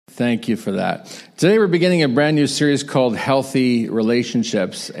Thank you for that. Today we're beginning a brand new series called Healthy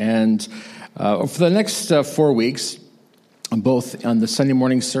Relationships. And for the next 4 weeks, both on the Sunday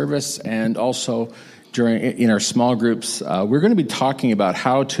morning service and also in our small groups, we're going to be talking about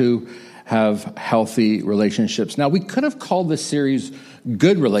how to have healthy relationships. Now, we could have called this series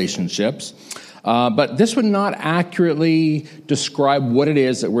Good Relationships, but this would not accurately describe what it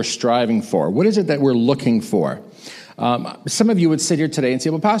is that we're striving for. What is it that we're looking for? Some of you would sit here today and say,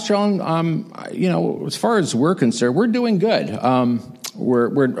 well, Pastor Allen, as far as we're concerned, we're doing good.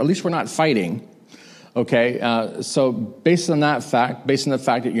 We're at least we're not fighting. Okay, so based on the fact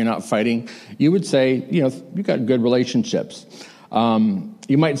that you're not fighting, you would say, you've got good relationships.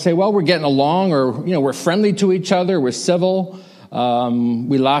 You might say, well, we're getting along, or, we're friendly to each other, we're civil,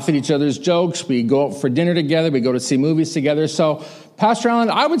 we laugh at each other's jokes, we go out for dinner together, we go to see movies together. So, Pastor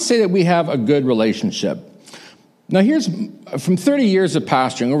Allen, I would say that we have a good relationship. Now, here's, from 30 years of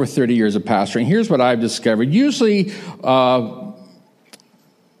pastoring, over 30 years of pastoring, here's what I've discovered. Usually,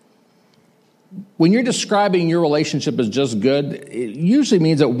 when you're describing your relationship as just good, it usually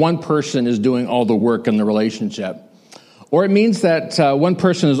means that one person is doing all the work in the relationship. Or it means that one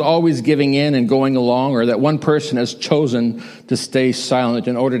person is always giving in and going along, or that one person has chosen to stay silent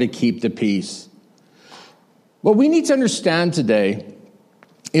in order to keep the peace. What we need to understand today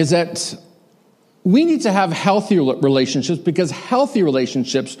is that we need to have healthy relationships, because healthy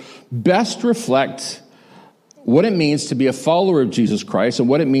relationships best reflect what it means to be a follower of Jesus Christ and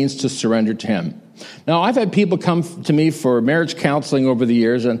what it means to surrender to Him. Now, I've had people come to me for marriage counseling over the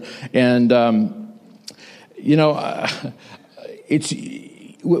years, it's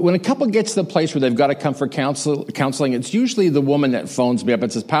when a couple gets to the place where they've got to come for counseling, it's usually the woman that phones me up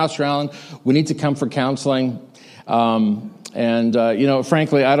and says, Pastor Allen, we need to come for counseling.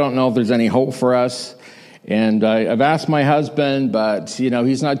 Frankly, I don't know if there's any hope for us. And I've asked my husband, but,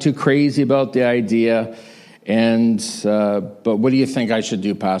 he's not too crazy about the idea. But what do you think I should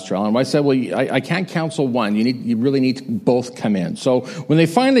do, Pastor Allen? I said, well, I can't counsel one. You really need to both come in. So when they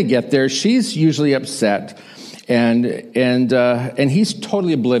finally get there, she's usually upset, and he's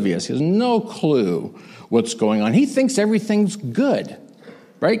totally oblivious. He has no clue what's going on. He thinks everything's good,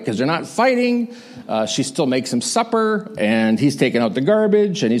 right? Because they're not fighting. She still makes him supper, and he's taking out the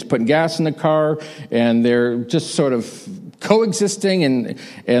garbage, and he's putting gas in the car, and they're just sort of coexisting,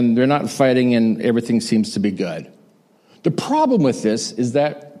 and they're not fighting, and everything seems to be good. The problem with this is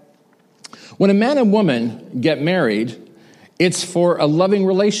that when a man and woman get married, it's for a loving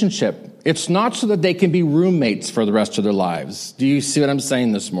relationship. It's not so that they can be roommates for the rest of their lives. Do you see what I'm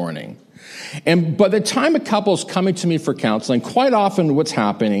saying this morning? And by the time a couple is coming to me for counseling, quite often what's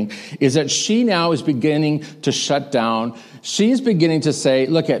happening is that she now is beginning to shut down. She's beginning to say,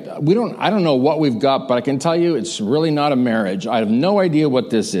 I don't know what we've got, but I can tell you it's really not a marriage. I have no idea what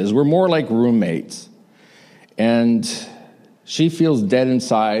this is. We're more like roommates. And she feels dead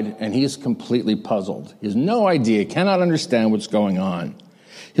inside, and he's completely puzzled. He has no idea, cannot understand what's going on.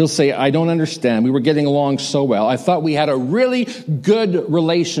 He'll say, I don't understand. We were getting along so well. I thought we had a really good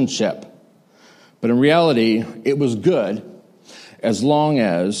relationship. But in reality, it was good as long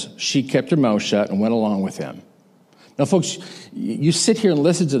as she kept her mouth shut and went along with him. Now, folks, you sit here and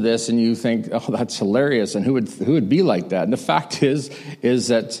listen to this and you think, oh, that's hilarious, and who would be like that? And the fact is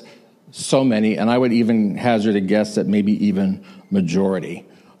that so many, and I would even hazard a guess that maybe even majority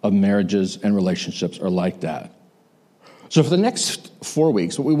of marriages and relationships are like that. So for the next 4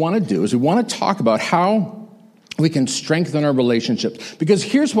 weeks, what we want to do is we want to talk about how we can strengthen our relationships. Because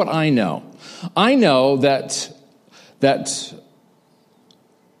here's what I know. I know that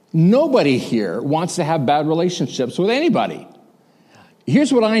nobody here wants to have bad relationships with anybody.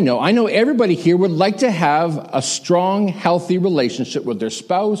 Here's what I know. I know everybody here would like to have a strong, healthy relationship with their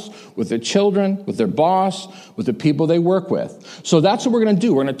spouse, with their children, with their boss, with the people they work with. So that's what we're going to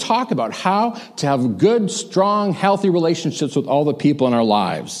do. We're going to talk about how to have good, strong, healthy relationships with all the people in our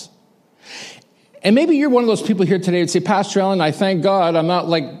lives. And maybe you're one of those people here today who say, Pastor Allen, I thank God I'm not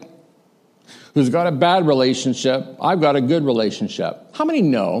like who's got a bad relationship. I've got a good relationship. How many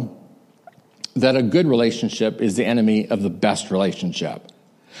know that a good relationship is the enemy of the best relationship?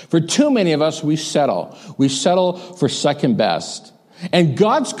 For too many of us, we settle. We settle for second best. And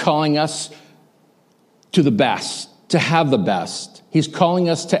God's calling us to the best, to have the best. He's calling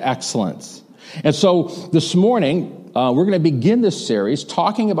us to excellence. And so this morning, we're going to begin this series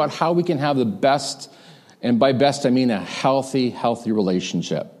talking about how we can have the best And by best, I mean a healthy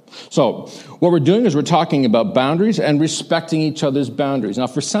relationship. So what we're doing is we're talking about boundaries and respecting each other's boundaries. Now,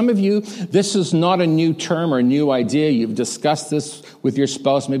 for some of you, this is not a new term or a new idea. You've discussed this with your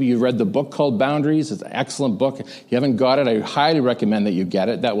spouse. Maybe you've read the book called Boundaries. It's an excellent book. If you haven't got it, I highly recommend that you get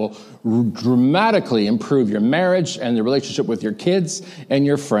it. That will dramatically improve your marriage and the relationship with your kids and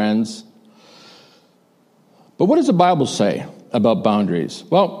your friends. But what does the Bible say about boundaries?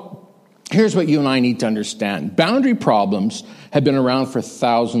 Well, here's what you and I need to understand. Boundary problems have been around for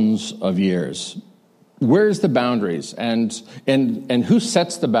thousands of years. Where's the boundaries? And who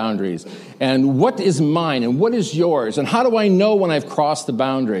sets the boundaries? And what is mine? And what is yours? And how do I know when I've crossed the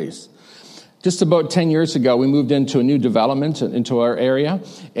boundaries? Just about 10 years ago, we moved into a new development into our area.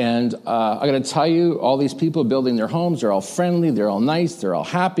 And I got to tell you, all these people building their homes, they're all friendly, they're all nice, they're all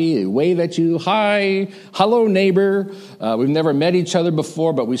happy. They wave at you. Hi, hello, neighbor. We've never met each other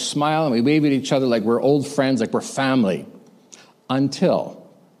before, but we smile and we wave at each other like we're old friends, like we're family.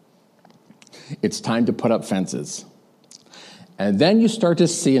 Until it's time to put up fences. And then you start to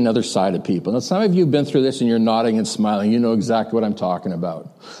see another side of people. Now, some of you have been through this and you're nodding and smiling. You know exactly what I'm talking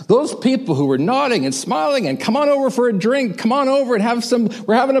about. Those people who were nodding and smiling and come on over for a drink, come on over and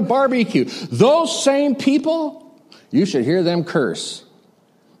we're having a barbecue. Those same people, you should hear them curse.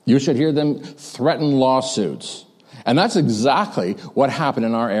 You should hear them threaten lawsuits. And that's exactly what happened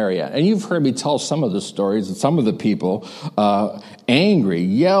in our area. And you've heard me tell some of the stories and some of the people angry,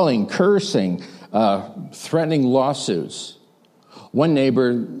 yelling, cursing, threatening lawsuits. One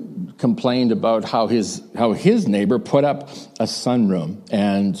neighbor complained about how his neighbor put up a sunroom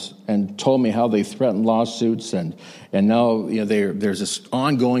and told me how they threatened lawsuits and now there's this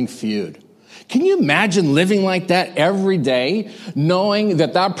ongoing feud. Can you imagine living like that every day, knowing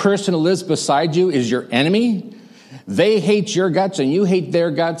that person who lives beside you is your enemy? They hate your guts and you hate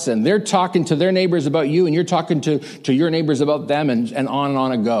their guts, and they're talking to their neighbors about you and you're talking to your neighbors about them, and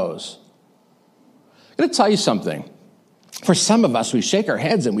on it goes. I'm going to tell you something. For some of us, we shake our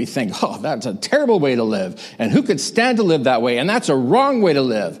heads and we think, oh, that's a terrible way to live. And who could stand to live that way? And that's a wrong way to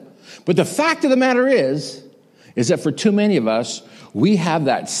live. But the fact of the matter is that for too many of us, we have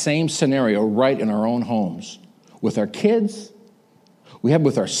that same scenario right in our own homes. With our kids, we have it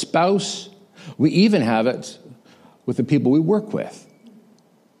with our spouse, we even have it with the people we work with.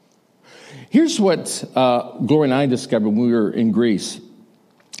 Here's what Gloria and I discovered when we were in Greece.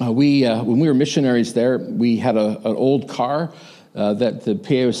 When we were missionaries there, we had an old car that the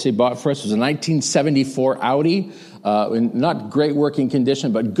PAOC bought for us. It was a 1974 Audi, in not great working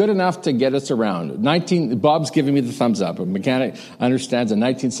condition, but good enough to get us around. Bob's giving me the thumbs up. A mechanic understands a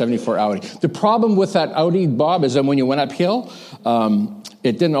 1974 Audi. The problem with that Audi, Bob, is that when you went uphill,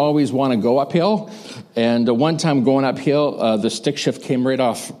 it didn't always want to go uphill. And one time going uphill, the stick shift came right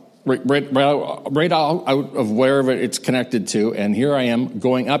off. Right out of wherever it's connected to, and here I am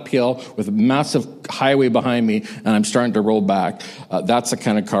going uphill with a massive highway behind me, and I'm starting to roll back. That's the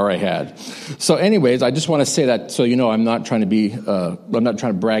kind of car I had. So, anyways, I just want to say that so you know I'm not trying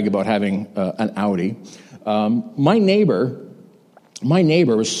to brag about having an Audi. My neighbor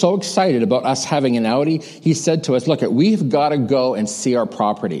was so excited about us having an Audi. He said to us, "Look, we've got to go and see our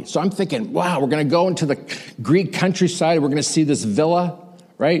property." So I'm thinking, wow, we're going to go into the Greek countryside. We're going to see this villa.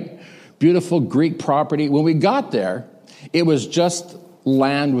 Right? Beautiful Greek property. When we got there, it was just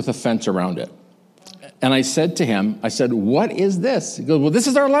land with a fence around it. And I said to him, what is this? He goes, well, this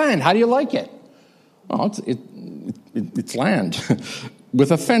is our land. How do you like it? Well, it's land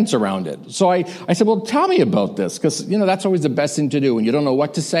with a fence around it. So I said, well, tell me about this. Because, that's always the best thing to do. When you don't know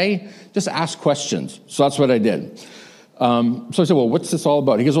what to say, just ask questions. So that's what I did. So I said, well, what's this all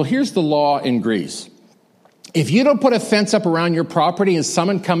about? He goes, well, here's the law in Greece. If you don't put a fence up around your property and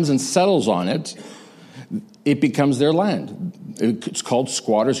someone comes and settles on it, it becomes their land. It's called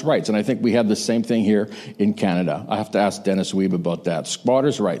squatters' rights. And I think we have the same thing here in Canada. I have to ask Dennis Weeb about that.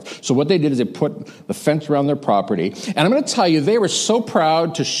 Squatters' rights. So what they did is they put the fence around their property. And I'm going to tell you, they were so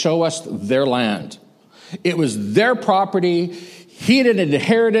proud to show us their land. It was their property. He had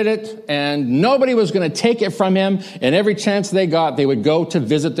inherited it, and nobody was going to take it from him. And every chance they got, they would go to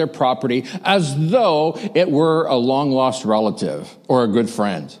visit their property as though it were a long-lost relative or a good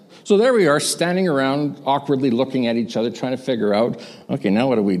friend. So there we are, standing around, awkwardly looking at each other, trying to figure out, okay, now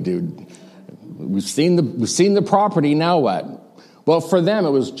what do we do? We've seen the property, now what? Well, for them,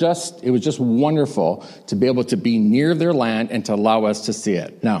 it was just wonderful to be able to be near their land and to allow us to see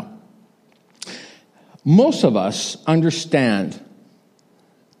it. Now, most of us understand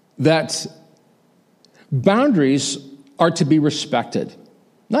that boundaries are to be respected.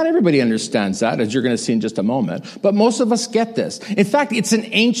 Not everybody understands that, as you're going to see in just a moment, but most of us get this. In fact, it's an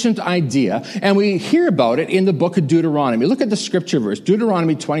ancient idea, and we hear about it in the book of Deuteronomy. Look at the scripture verse,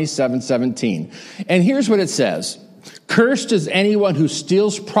 Deuteronomy 27:17. And here's what it says. Cursed is anyone who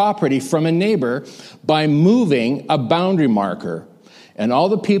steals property from a neighbor by moving a boundary marker. And all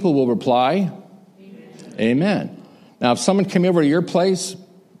the people will reply, Amen. Now, if someone came over to your place,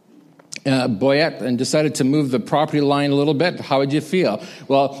 Boyette, and decided to move the property line a little bit, how would you feel?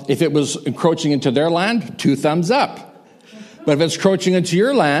 Well, if it was encroaching into their land, 2 thumbs up. But if it's encroaching into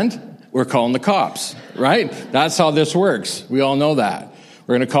your land, we're calling the cops, right? That's how this works. We all know that.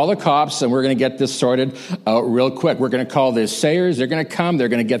 We're going to call the cops, and we're going to get this sorted out real quick. We're going to call the assayers. They're going to come. They're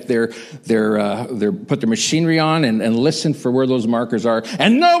going to get put their machinery on and listen for where those markers are.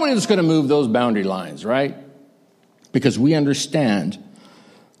 And nobody's going to move those boundary lines, right? Because we understand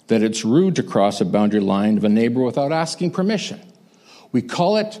that it's rude to cross a boundary line of a neighbor without asking permission. We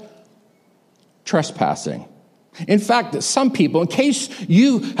call it trespassing. In fact, some people, in case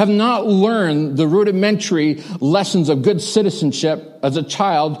you have not learned the rudimentary lessons of good citizenship as a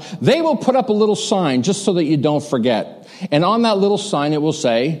child, they will put up a little sign just so that you don't forget. And on that little sign, it will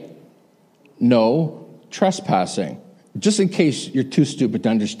say, no trespassing. Just in case you're too stupid to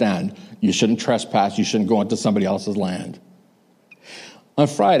understand, you shouldn't trespass, you shouldn't go into somebody else's land. On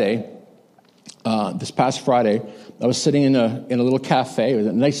Friday, this past Friday, I was sitting in a little cafe. It was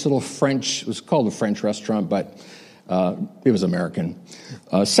a nice little French, it was called a French restaurant, but it was American.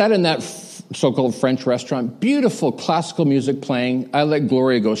 Sat in that so-called French restaurant, beautiful classical music playing. I let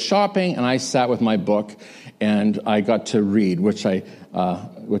Gloria go shopping, and I sat with my book, and I got to read, which I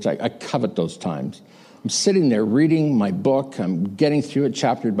covet those times. I'm sitting there reading my book. I'm getting through it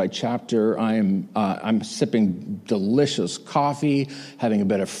chapter by chapter. I'm sipping delicious coffee, having a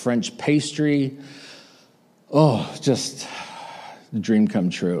bit of French pastry. Oh, just the dream come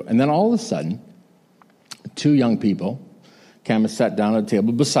true. And then all of a sudden, 2 young people came and sat down at a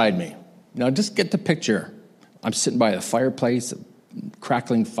table beside me. Now, just get the picture. I'm sitting by a fireplace, a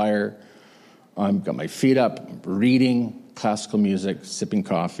crackling fire. I've got my feet up, reading classical music, sipping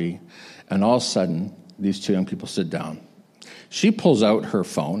coffee. And all of a sudden, these 2 young people sit down. She pulls out her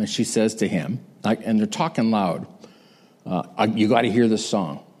phone and she says to him, and they're talking loud, you got to hear this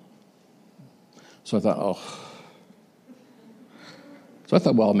song. So I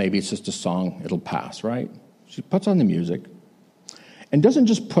thought, well, maybe it's just a song, it'll pass, right? She puts on the music, and doesn't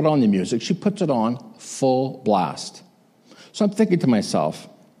just put on the music, she puts it on full blast. So I'm thinking to myself,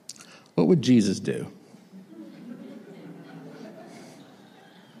 what would Jesus do?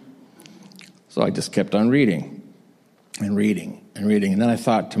 So I just kept on reading and reading and reading. And then I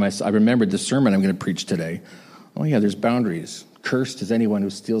thought to myself, I remembered the sermon I'm going to preach today. Oh yeah, there's boundaries. Cursed is anyone who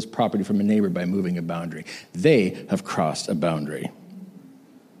steals property from a neighbor by moving a boundary. They have crossed a boundary.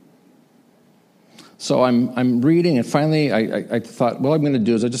 So I'm reading, and finally I thought, what I'm going to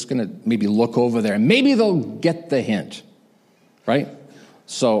do is I'm just going to maybe look over there, and maybe they'll get the hint, right?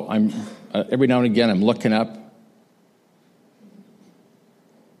 So I'm every now and again I'm looking up.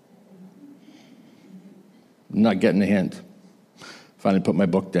 I'm not getting the hint. Finally put my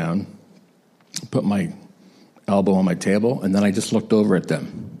book down, put my elbow on my table, and then I just looked over at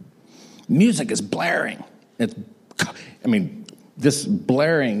them. Music is blaring. This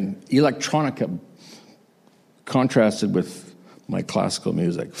blaring electronica contrasted with my classical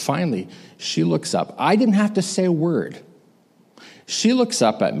music. Finally, she looks up. I didn't have to say a word. She looks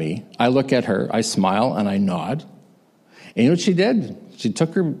up at me. I look at her. I smile and I nod. And you know what she did? She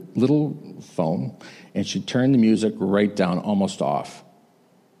took her little phone and she turned the music right down, almost off.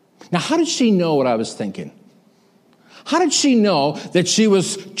 Now, how did she know what I was thinking? How did she know that she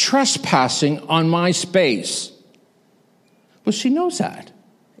was trespassing on my space? Well, she knows that.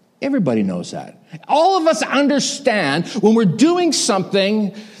 Everybody knows that. All of us understand when we're doing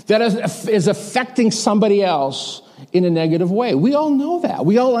something that is affecting somebody else in a negative way. We all know that.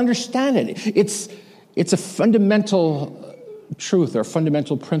 We all understand it. It's a fundamental truth or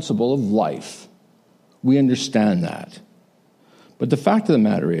fundamental principle of life. We understand that. But the fact of the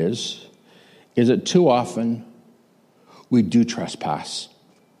matter is that too often we do trespass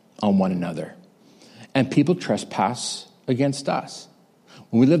on one another. And people trespass against us.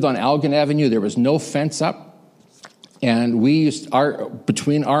 When we lived on Elgin Avenue, there was no fence up. And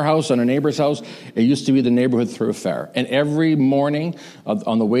between our house and our neighbor's house, it used to be the neighborhood thoroughfare. And every morning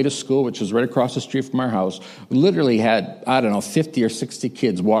on the way to school, which was right across the street from our house, we literally had, 50 or 60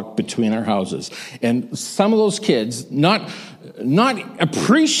 kids walk between our houses. And some of those kids, not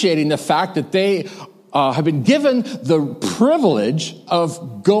appreciating the fact that they have been given the privilege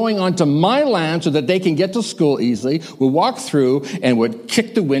of going onto my land so that they can get to school easily, would walk through and would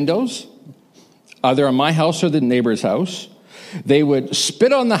kick the windows, either on my house or the neighbor's house. They would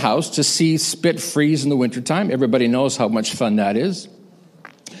spit on the house to see spit freeze in the wintertime. Everybody knows how much fun that is.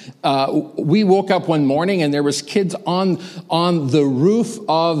 We woke up one morning and there was kids on the roof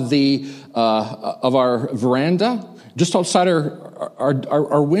of our veranda, just outside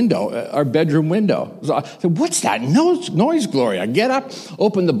our window, our bedroom window. So I said, "What's that noise, Gloria?" I get up,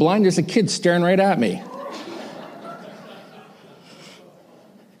 open the blind, there's a kid staring right at me.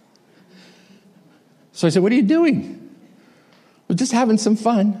 So I said, "What are you doing?" "We're just having some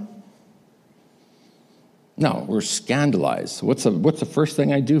fun." No, we're scandalized. What's the first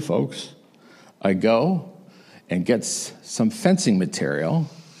thing I do, folks? I go and get some fencing material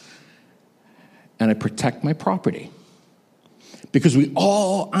and I protect my property. Because we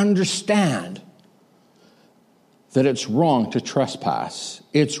all understand that it's wrong to trespass.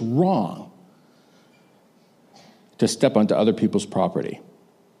 It's wrong to step onto other people's property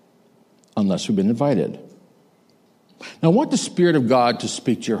unless we've been invited. Now, I want the Spirit of God to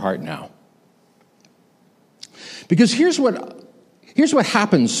speak to your heart now. Because here's what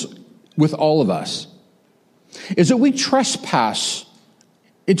happens with all of us, is that we trespass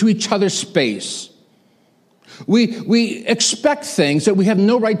into each other's space. We expect things that we have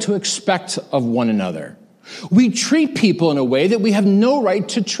no right to expect of one another. We treat people in a way that we have no right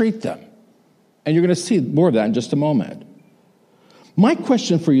to treat them. And you're going to see more of that in just a moment. My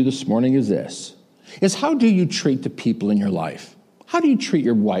question for you this morning is this, is how do you treat the people in your life? How do you treat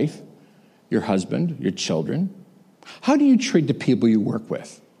your wife, your husband, your children? How do you treat the people you work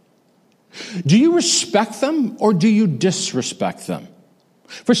with? Do you respect them or do you disrespect them?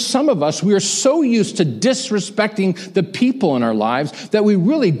 For some of us, we are so used to disrespecting the people in our lives that we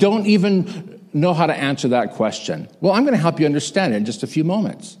really don't even know how to answer that question. Well, I'm going to help you understand it in just a few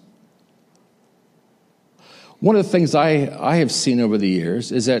moments. One of the things I have seen over the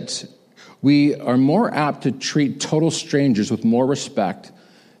years is that we are more apt to treat total strangers with more respect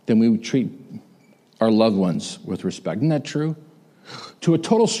than we would treat our loved ones with respect. Isn't that true? To a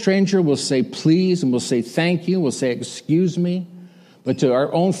total stranger, we'll say please and we'll say thank you, we'll say excuse me. But to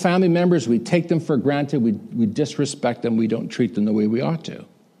our own family members, we take them for granted, we disrespect them, we don't treat them the way we ought to.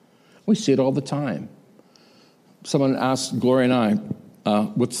 We see it all the time. Someone asked Gloria and I,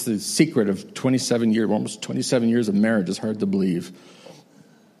 what's the secret of almost 27 years of marriage? It's hard to believe.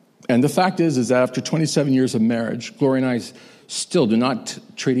 And the fact is that after 27 years of marriage, Gloria and I still do not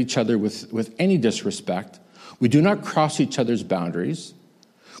treat each other with any disrespect. We do not cross each other's boundaries.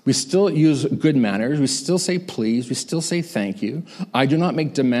 We still use good manners. We still say please. We still say thank you. I do not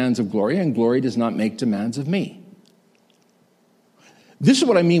make demands of Gloria, and Gloria does not make demands of me. This is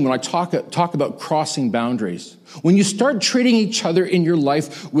what I mean when I talk about crossing boundaries. When you start treating each other in your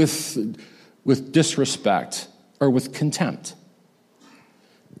life with disrespect or with contempt.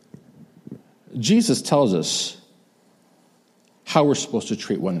 Jesus tells us how we're supposed to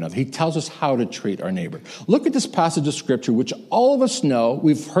treat one another. He tells us how to treat our neighbor. Look at this passage of Scripture, which all of us know.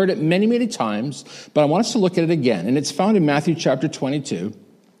 We've heard it many, many times, but I want us to look at it again. And it's found in Matthew chapter 22.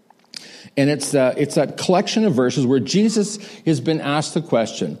 And it's that collection of verses where Jesus has been asked the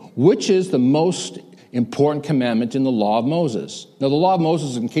question, which is the most important commandment in the law of Moses? Now, the law of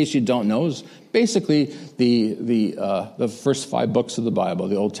Moses, in case you don't know, is basically the first 5 books of the Bible,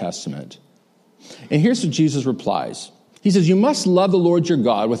 the Old Testament. And here's what Jesus replies. He says, you must love the Lord your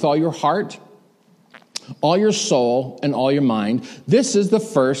God with all your heart, all your soul, and all your mind. This is the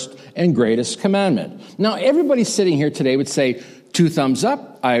first and greatest commandment. Now, everybody sitting here today would say, 2 thumbs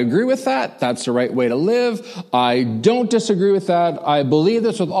up. I agree with that. That's the right way to live. I don't disagree with that. I believe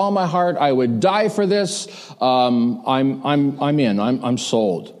this with all my heart. I would die for this. I'm in. I'm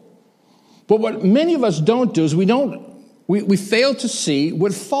sold. But what many of us don't do is we fail to see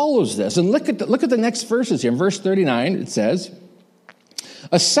what follows this. And look at the next verses here. In verse 39, it says,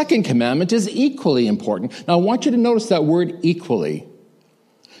 a second commandment is equally important. Now, I want you to notice that word equally.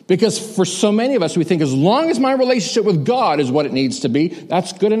 Because for so many of us, we think as long as my relationship with God is what it needs to be,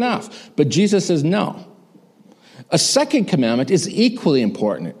 that's good enough. But Jesus says no. A second commandment is equally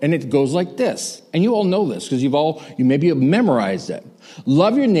important, and it goes like this. And you all know this because you maybe have memorized it.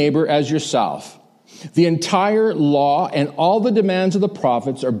 Love your neighbor as yourself. The entire law and all the demands of the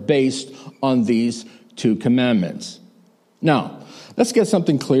prophets are based on these 2 commandments. Now, let's get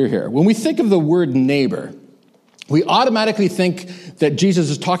something clear here. When we think of the word neighbor, we automatically think that Jesus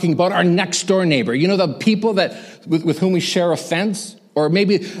is talking about our next door neighbor. You know, the people with whom we share a fence, or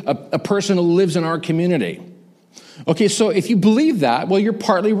maybe a person who lives in our community. Okay, so if you believe that, well, you're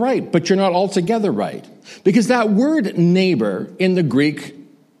partly right, but you're not altogether right. Because that word neighbor in the Greek,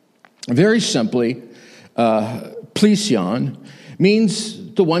 very simply, plesion,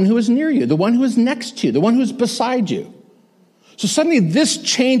 means the one who is near you, the one who is next to you, the one who is beside you. So suddenly this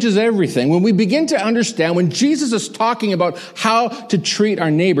changes everything. When we begin to understand, when Jesus is talking about how to treat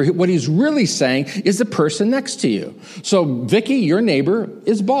our neighbor, what he's really saying is the person next to you. So Vicky, your neighbor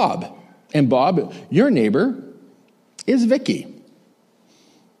is Bob. And Bob, your neighbor is Vicky.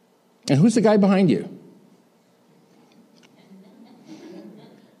 And who's the guy behind you?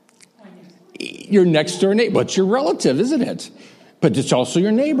 Your next door neighbor. Well, it's your relative, isn't it? But it's also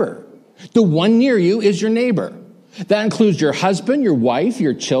your neighbor. The one near you is your neighbor. That includes your husband, your wife,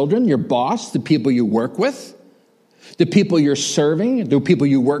 your children, your boss, the people you work with, the people you're serving, the people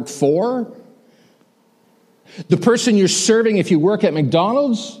you work for, the person you're serving if you work at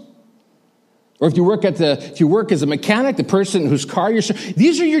McDonald's, or if you work as a mechanic, the person whose car you're serving.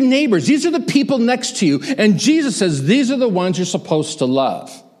 These are your neighbors. These are the people next to you. And Jesus says these are the ones you're supposed to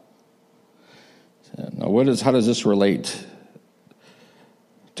love. Now, how does this relate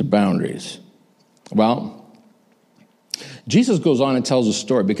to boundaries? Well, Jesus goes on and tells a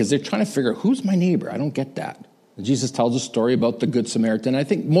story because they're trying to figure out who's my neighbor. I don't get that. Jesus tells a story about the Good Samaritan. I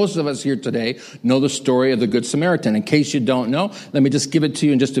think most of us here today know the story of the Good Samaritan. In case you don't know, let me just give it to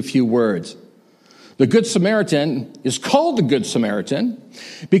you in just a few words. The Good Samaritan is called the Good Samaritan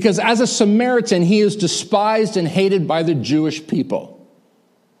because as a Samaritan, he is despised and hated by the Jewish people.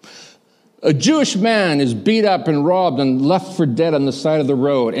 A Jewish man is beat up and robbed and left for dead on the side of the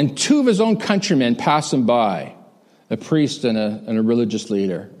road, and two of his own countrymen pass him by. A priest and a religious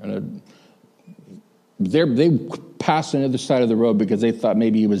leader. They passed on the other side of the road because they thought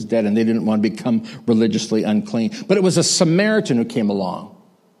maybe he was dead and they didn't want to become religiously unclean. But it was a Samaritan who came along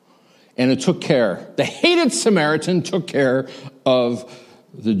and it took care. The hated Samaritan took care of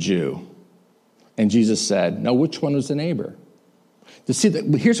the Jew. And Jesus said, now which one was the neighbor? To see that,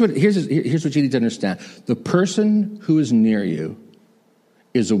 here's what you need to understand. The person who is near you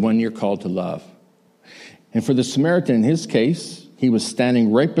is the one you're called to love. And for the Samaritan, in his case, he was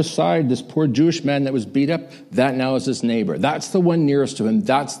standing right beside this poor Jewish man that was beat up. That now is his neighbor. That's the one nearest to him.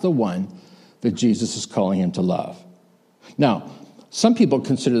 That's the one that Jesus is calling him to love. Now, some people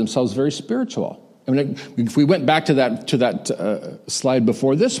consider themselves very spiritual. I mean, if we went back to that slide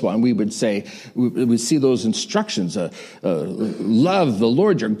before this one, we would say, we see those instructions, love the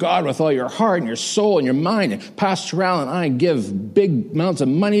Lord your God with all your heart and your soul and your mind. And Pastor Al and I give big amounts of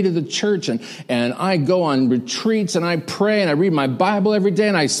money to the church, and I go on retreats, and I pray, and I read my Bible every day,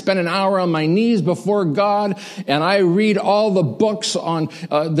 and I spend an hour on my knees before God, and I read all the books on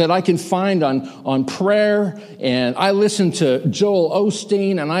that I can find on prayer, and I listen to Joel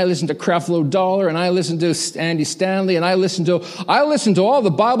Osteen, and I listen to Creflo Dollar, and I listen to Andy Stanley, and I listen to all the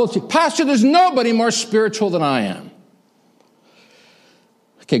Bible. Pastor, there's nobody more spiritual than I am.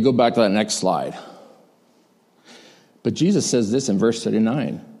 Okay, go back to that next slide. But Jesus says this in verse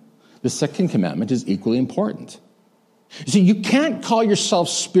 39. The second commandment is equally important. You see, you can't call yourself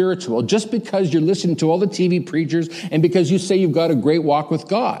spiritual just because you're listening to all the TV preachers and because you say you've got a great walk with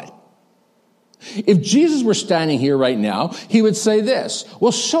God. If Jesus were standing here right now, he would say this,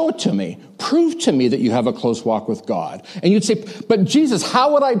 well, show it to me. Prove to me that you have a close walk with God. And you'd say, but Jesus,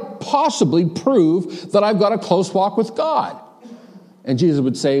 how would I possibly prove that I've got a close walk with God? And Jesus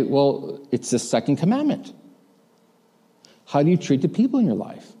would say, well, it's the second commandment. How do you treat the people in your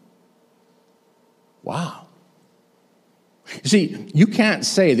life? Wow. You see, you can't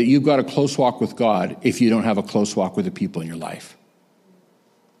say that you've got a close walk with God if you don't have a close walk with the people in your life.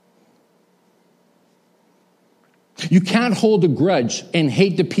 You can't hold a grudge and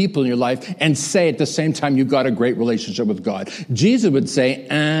hate the people in your life and say at the same time you've got a great relationship with God. Jesus would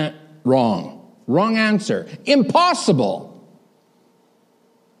say, wrong. Wrong answer. Impossible.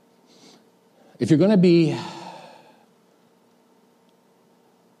 If you're going to be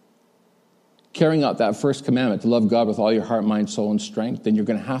carrying out that first commandment, to love God with all your heart, mind, soul, and strength, then you're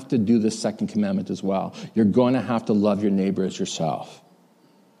going to have to do the second commandment as well. You're going to have to love your neighbor as yourself.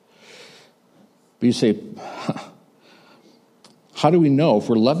 But you say, how do we know if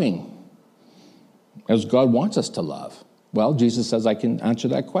we're loving as God wants us to love? Well, Jesus says, I can answer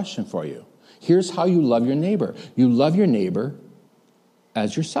that question for you. Here's how you love your neighbor. You love your neighbor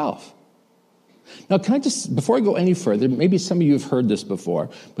as yourself. Now, can I just, before I go any further, maybe some of you have heard this before,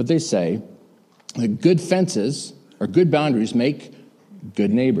 but they say that good fences or good boundaries make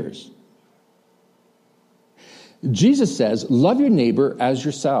good neighbors. Jesus says, love your neighbor as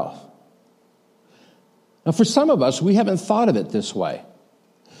yourself. Now, for some of us, we haven't thought of it this way.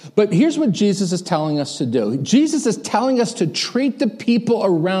 But here's what Jesus is telling us to do. Jesus is telling us to treat the people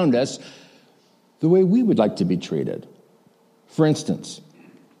around us the way we would like to be treated. For instance,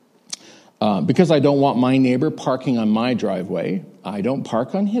 because I don't want my neighbor parking on my driveway, I don't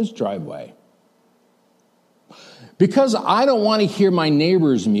park on his driveway. Because I don't want to hear my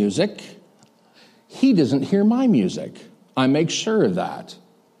neighbor's music, he doesn't hear my music. I make sure of that.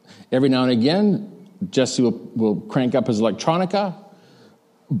 Every now and again, Jesse will crank up his electronica.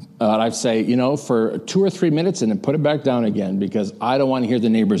 I say, for 2 or 3 minutes and then put it back down again because I don't want to hear the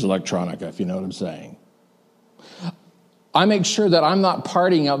neighbor's electronica, if you know what I'm saying. I make sure that I'm not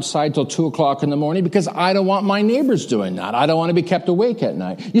partying outside till 2 o'clock in the morning because I don't want my neighbors doing that. I don't want to be kept awake at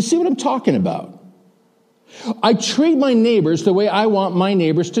night. You see what I'm talking about? I treat my neighbors the way I want my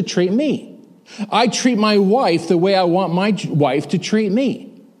neighbors to treat me. I treat my wife the way I want my wife to treat me.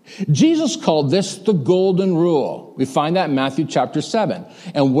 Jesus called this the golden rule. We find that in Matthew chapter 7.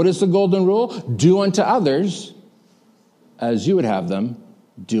 And what is the golden rule? Do unto others as you would have them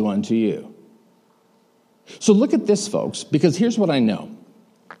do unto you. So look at this, folks, because here's what I know.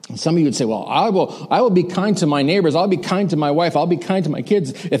 Some of you would say, well, I will be kind to my neighbors. I'll be kind to my wife. I'll be kind to my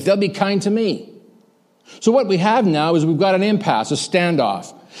kids if they'll be kind to me. So what we have now is we've got an impasse, a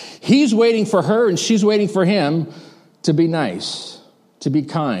standoff. He's waiting for her and she's waiting for him to be nice, to be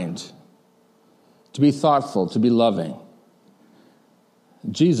kind, to be thoughtful, to be loving.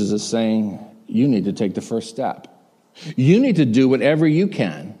 Jesus is saying, you need to take the first step. You need to do whatever you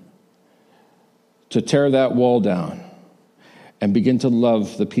can to tear that wall down and begin to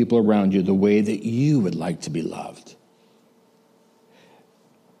love the people around you the way that you would like to be loved.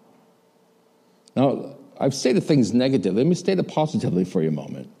 Now, I've stated things negatively. Let me state it positively for you a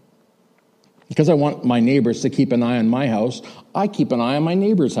moment. Because I want my neighbors to keep an eye on my house, I keep an eye on my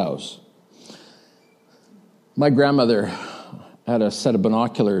neighbor's house. My grandmother had a set of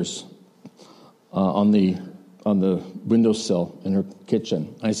binoculars on the windowsill in her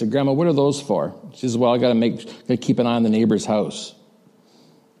kitchen. I said, Grandma, what are those for? She says, well, I got to keep an eye on the neighbor's house.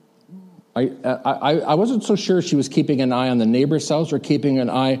 I wasn't so sure she was keeping an eye on the neighbor's house or keeping an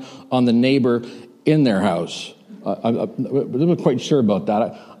eye on the neighbor in their house. I wasn't quite sure about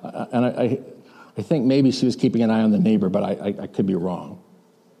that. I think maybe she was keeping an eye on the neighbor, but I could be wrong.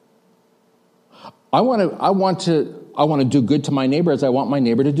 I want to do good to my neighbor as I want my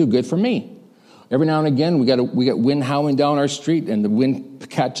neighbor to do good for me. Every now and again, we get wind howling down our street, and the wind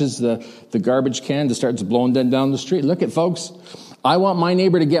catches the garbage can that starts blowing down the street. Look at folks. I want my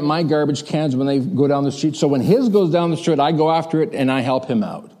neighbor to get my garbage cans when they go down the street. So when his goes down the street, I go after it and I help him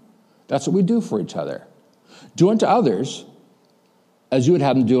out. That's what we do for each other. Do unto others as you would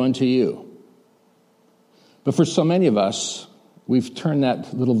have them do unto you. But for so many of us, we've turned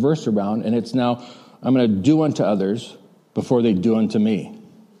that little verse around, and it's now, I'm going to do unto others before they do unto me.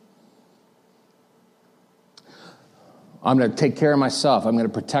 I'm going to take care of myself. I'm going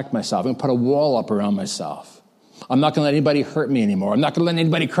to protect myself. I'm going to put a wall up around myself. I'm not going to let anybody hurt me anymore. I'm not going to let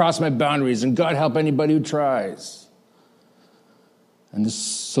anybody cross my boundaries, and God help anybody who tries. And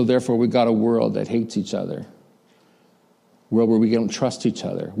so therefore, we've got a world that hates each other. A world where we don't trust each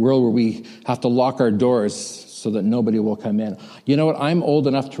other. A world where we have to lock our doors so that nobody will come in. You know what? I'm old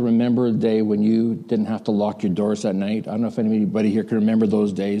enough to remember a day when you didn't have to lock your doors at night. I don't know if anybody here can remember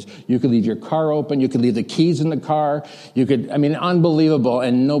those days. You could leave your car open. You could leave the keys in the car. Unbelievable.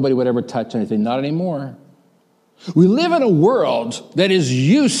 And nobody would ever touch anything. Not anymore. We live in a world that is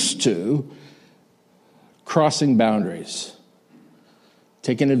used to crossing boundaries,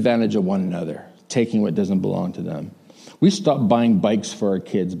 taking advantage of one another, taking what doesn't belong to them. We stopped buying bikes for our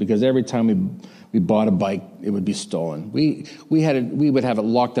kids because every time we bought a bike, it would be stolen. We would have it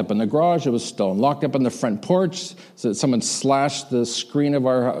locked up in the garage, it was stolen. Locked up on the front porch, so that someone slashed the screen of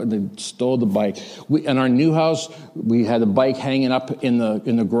our house, they stole the bike. In our new house, we had a bike hanging up in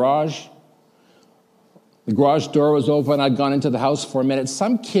the garage. The garage door was open. I'd gone into the house for a minute.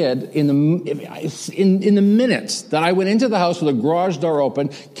 Some kid, in the minutes that I went into the house with the garage door open,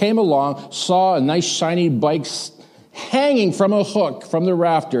 came along, saw a nice shiny bike hanging from a hook from the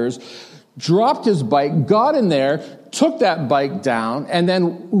rafters, dropped his bike, got in there, took that bike down, and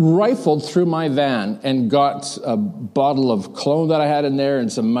then rifled through my van and got a bottle of cologne that I had in there and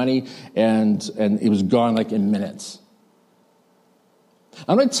some money, and it was gone like in minutes.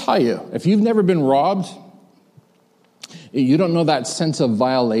 I'm going to tell you, if you've never been robbed, you don't know that sense of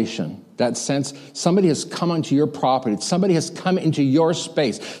violation, that sense somebody has come onto your property, somebody has come into your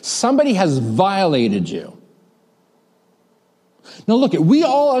space, somebody has violated you. Now look, we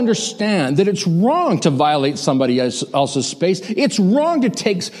all understand that it's wrong to violate somebody else's space. It's wrong to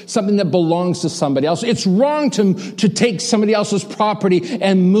take something that belongs to somebody else. It's wrong to take somebody else's property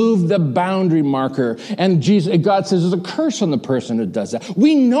and move the boundary marker. And God says there's a curse on the person who does that.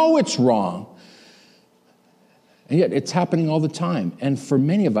 We know it's wrong. And yet it's happening all the time. And for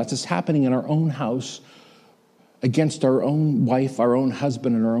many of us, it's happening in our own house against our own wife, our own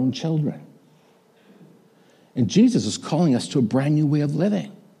husband, and our own children. And Jesus is calling us to a brand new way of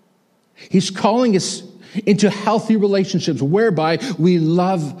living. He's calling us into healthy relationships whereby we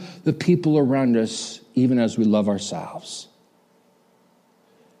love the people around us even as we love ourselves.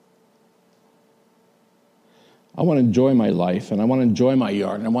 I want to enjoy my life, and I want to enjoy my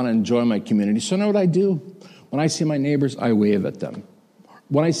yard, and I want to enjoy my community. So you know what I do? When I see my neighbors, I wave at them.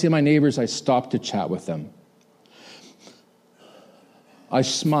 When I see my neighbors, I stop to chat with them. I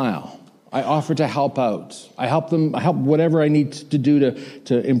smile. I offer to help out. I help them. I help whatever I need to do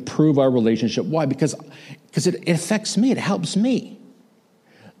to improve our relationship. Why? Because it affects me. It helps me.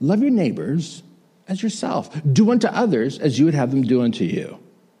 Love your neighbors as yourself. Do unto others as you would have them do unto you.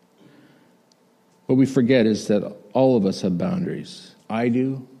 What we forget is that all of us have boundaries. I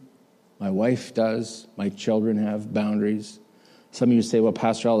do. My wife does. My children have boundaries. Some of you say, well,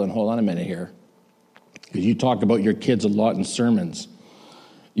 Pastor Allen, hold on a minute here. Because you talk about your kids a lot in sermons.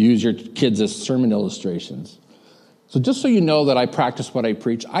 You use your kids as sermon illustrations. So just so you know that I practice what I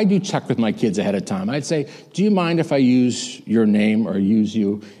preach, I do check with my kids ahead of time. I'd say, do you mind if I use your name or use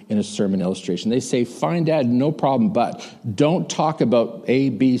you in a sermon illustration? They say, fine, Dad, no problem, but don't talk about A,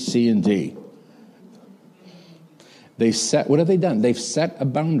 B, C, and D. What have they done? They've set a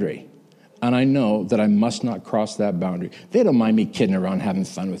boundary. And I know that I must not cross that boundary. They don't mind me kidding around, having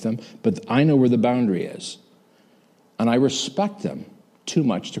fun with them, but I know where the boundary is. And I respect them too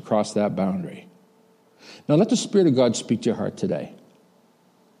much to cross that boundary. Now let the Spirit of God speak to your heart today.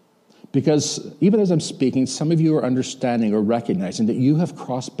 Because even as I'm speaking, some of you are understanding or recognizing that you have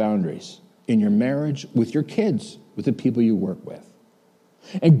crossed boundaries in your marriage, with your kids, with the people you work with.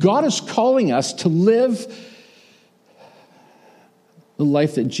 And God is calling us to live the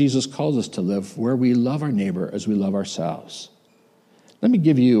life that Jesus calls us to live, where we love our neighbor as we love ourselves. Let me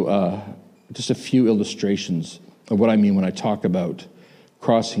give you just a few illustrations of what I mean when I talk about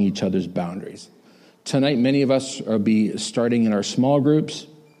crossing each other's boundaries. Tonight, many of us will be starting in our small groups,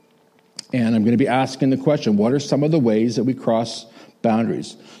 and I'm going to be asking the question, what are some of the ways that we cross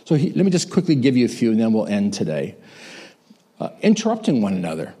boundaries? So let me just quickly give you a few, and then we'll end today. Interrupting one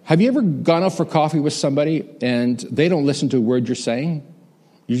another. Have you ever gone out for coffee with somebody, and they don't listen to a word you're saying?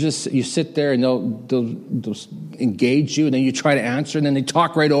 You sit there, and they'll engage you, and then you try to answer, and then they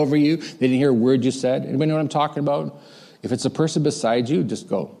talk right over you. They didn't hear a word you said. Anybody know what I'm talking about? If it's a person beside you, just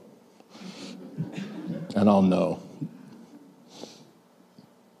go. And I'll know.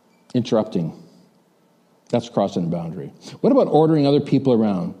 Interrupting. That's crossing a boundary. What about ordering other people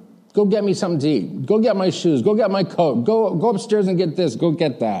around? Go get me something to eat. Go get my shoes. Go get my coat. Go upstairs and get this. Go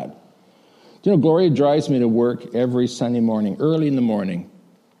get that. You know, Gloria drives me to work every Sunday morning, early in the morning,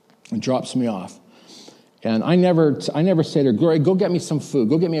 and drops me off. And I never say to her, Gloria, go get me some food.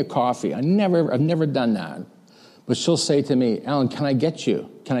 Go get me a coffee. I've never done that. But she'll say to me, Alan, can I get you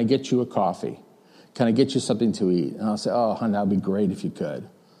a coffee? Can I get you something to eat? And I'll say, oh, hon, that would be great if you could.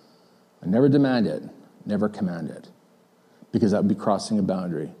 I never demand it, never command it, because that would be crossing a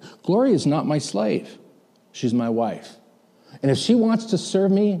boundary. Gloria is not my slave. She's my wife. And if she wants to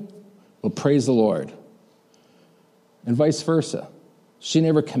serve me, well, praise the Lord. And vice versa. She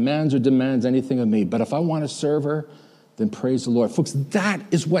never commands or demands anything of me. But if I want to serve her, then praise the Lord. Folks, that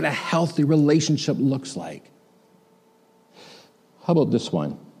is what a healthy relationship looks like. How about this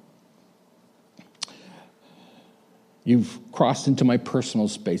one? You've crossed into my personal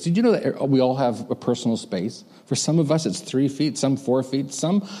space. Did you know that we all have a personal space? For some of us, it's 3 feet, some 4 feet.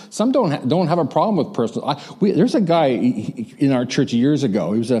 Some don't have a problem with personal. There's a guy in our church years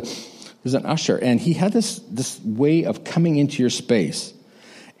ago. He was an usher, and he had this way of coming into your space,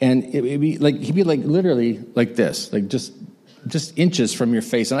 and he'd be like literally like this, like just inches from your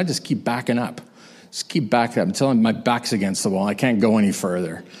face, and I just keep backing up until my back's against the wall. I can't go any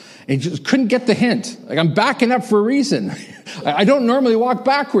further. And he just couldn't get the hint. Like, I'm backing up for a reason. I don't normally walk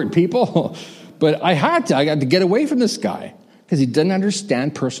backward, people. But I got to get away from this guy because he doesn't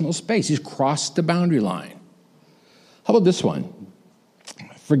understand personal space. He's crossed the boundary line. How about this one?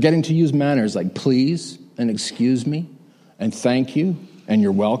 Forgetting to use manners like please and excuse me and thank you and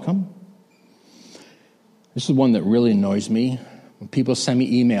you're welcome. This is one that really annoys me. When people send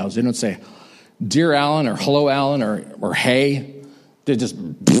me emails, they don't say, Dear Alan or Hello Alan or Hey. They just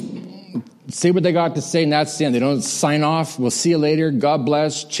say what they got to say, and that's the end. They don't sign off. We'll see you later. God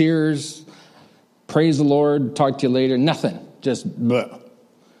bless. Cheers. Praise the Lord. Talk to you later. Nothing. Just bleh.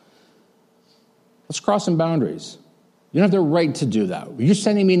 That's crossing boundaries. You don't have the right to do that. You're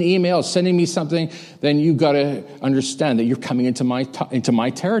sending me an email, sending me something, then you've got to understand that you're coming into my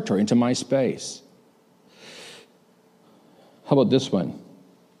territory, into my space. How about this one?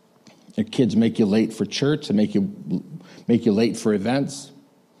 Your kids make you late for church, and make you late for events.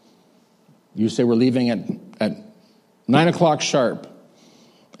 You say we're leaving at 9 o'clock sharp,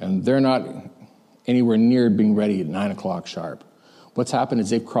 and they're not anywhere near being ready at 9 o'clock sharp. What's happened is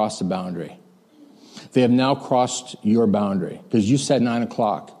they've crossed the boundary. They have now crossed your boundary because you said 9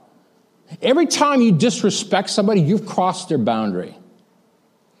 o'clock. Every time you disrespect somebody, you've crossed their boundary.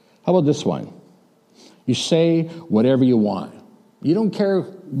 How about this one? You say whatever you want. You don't care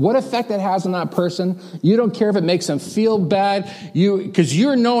what effect it has on that person. You don't care if it makes them feel bad. Because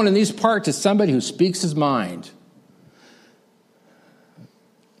you're known in these parts as somebody who speaks his mind.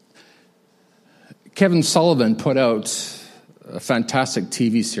 Kevin Sullivan put out a fantastic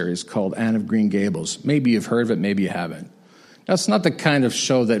TV series called Anne of Green Gables. Maybe you've heard of it, maybe you haven't. That's not the kind of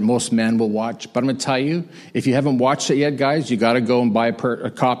show that most men will watch, but I'm going to tell you, if you haven't watched it yet, guys, you got to go and buy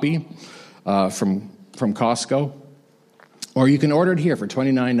a copy from Costco, or you can order it here for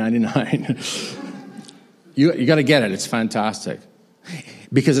 $29.99. You got to get it. It's fantastic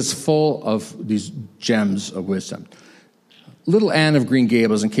because it's full of these gems of wisdom. Little Anne of Green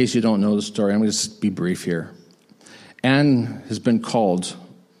Gables, in case you don't know the story, I'm going to just be brief here. Anne has been called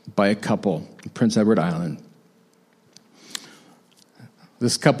by a couple in Prince Edward Island.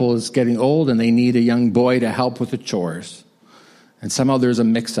 This couple is getting old and they need a young boy to help with the chores. And somehow there's a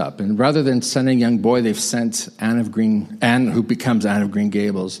mix-up. And rather than sending a young boy, they've sent Anne, who becomes Anne of Green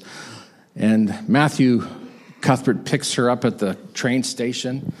Gables. And Matthew Cuthbert picks her up at the train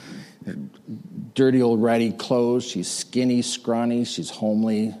station. Dirty old ratty clothes. She's skinny, scrawny. She's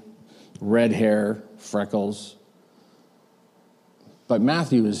homely. Red hair, freckles. But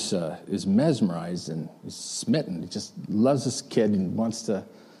Matthew is mesmerized and is smitten. He just loves this kid and wants to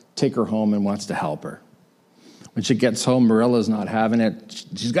take her home and wants to help her. When she gets home, Marilla's not having it.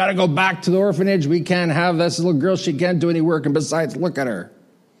 She's got to go back to the orphanage. We can't have this little girl. She can't do any work. And besides, look at her.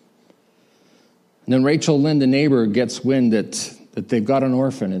 And then Rachel Lynn, the neighbor, gets wind that they've got an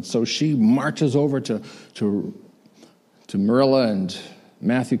orphan. And so she marches over to Marilla and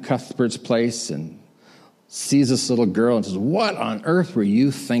Matthew Cuthbert's place and sees this little girl and says, what on earth were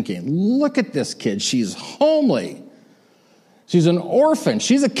you thinking? Look at this kid. She's homely. She's an orphan.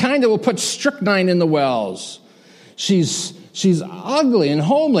 She's the kind that will put strychnine in the wells. She's ugly and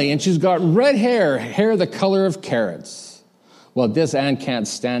homely, and she's got red hair the color of carrots. Well, this Anne can't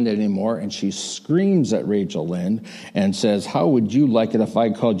stand it anymore, and she screams at Rachel Lynn and says, how would you like it if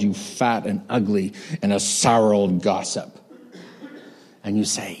I called you fat and ugly and a sour old gossip? And you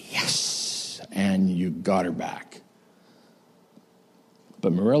say, yes. And you got her back.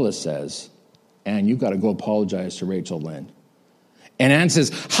 But Marilla says, Anne, you've got to go apologize to Rachel Lynn. And Anne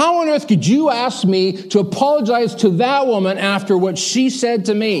says, how on earth could you ask me to apologize to that woman after what she said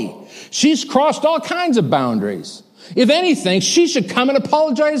to me? She's crossed all kinds of boundaries. If anything, she should come and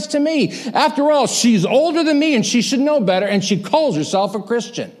apologize to me. After all, she's older than me and she should know better, and she calls herself a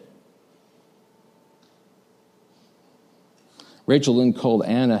Christian. Rachel Lynn called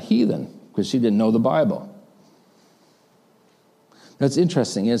Anne a heathen because she didn't know the Bible. That's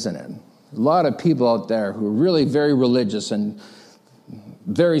interesting, isn't it? A lot of people out there who are really very religious and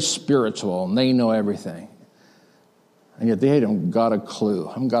very spiritual, and they know everything. And yet they haven't got a clue.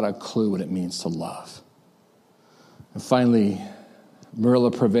 Haven't got a clue what it means to love. And finally, Marilla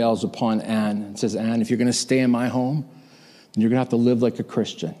prevails upon Anne and says, Anne, if you're going to stay in my home, then you're going to have to live like a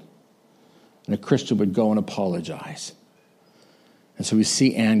Christian. And a Christian would go and apologize. And so we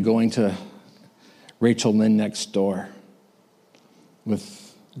see Anne going to Rachel Lynn next door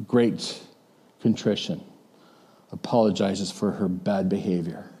with great contrition, apologizes for her bad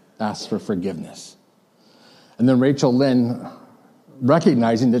behavior, asks for forgiveness. And then Rachel Lynn,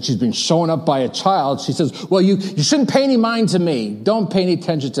 recognizing that she's been shown up by a child, she says, well, you shouldn't pay any mind to me. Don't pay any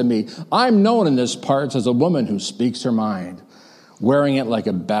attention to me. I'm known in this part as a woman who speaks her mind, wearing it like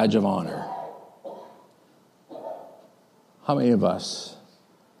a badge of honor. How many of us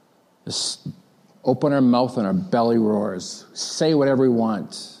just open our mouth and our belly roars, say whatever we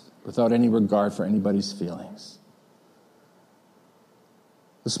want without any regard for anybody's feelings?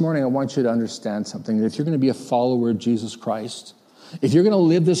 This morning, I want you to understand something. That if you're going to be a follower of Jesus Christ, if you're going to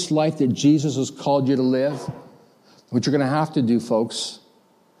live this life that Jesus has called you to live, what you're going to have to do, folks,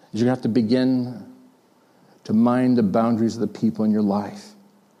 is you're going to have to begin to mind the boundaries of the people in your life.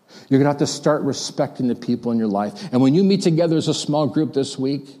 You're going to have to start respecting the people in your life. And when you meet together as a small group this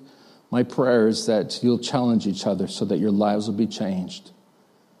week, my prayer is that you'll challenge each other so that your lives will be changed.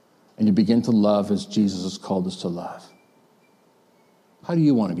 And you begin to love as Jesus has called us to love. How do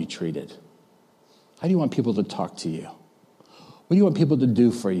you want to be treated? How do you want people to talk to you? What do you want people to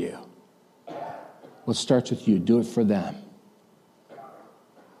do for you? What starts with you, do it for them.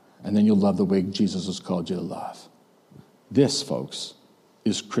 And then you'll love the way Jesus has called you to love. This, folks,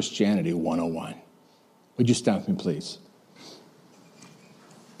 is Christianity 101. Would you stand with me, please?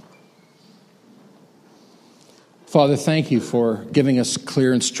 Father, thank you for giving us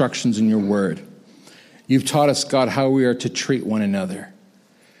clear instructions in your word. You've taught us, God, how we are to treat one another.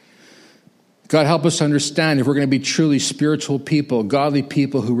 God, help us understand if we're going to be truly spiritual people, godly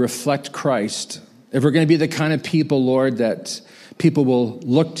people who reflect Christ, if we're going to be the kind of people, Lord, that people will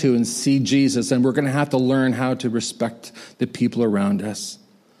look to and see Jesus, and we're going to have to learn how to respect the people around us.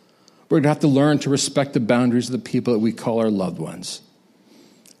 We're going to have to learn to respect the boundaries of the people that we call our loved ones.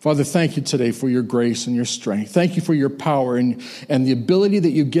 Father, thank you today for your grace and your strength. Thank you for your power and the ability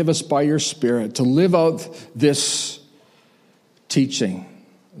that you give us by your Spirit to live out this teaching,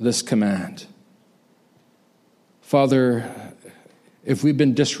 this command. Father, if we've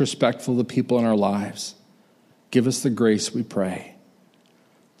been disrespectful to people in our lives, give us the grace, we pray,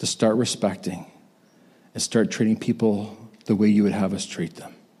 to start respecting and start treating people the way you would have us treat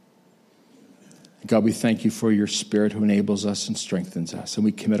them. God, we thank you for your Spirit who enables us and strengthens us. And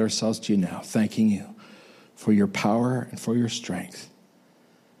we commit ourselves to you now, thanking you for your power and for your strength.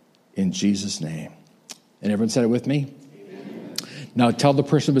 In Jesus' name. And everyone said it with me? Amen. Now tell the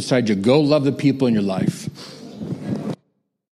person beside you, go love the people in your life.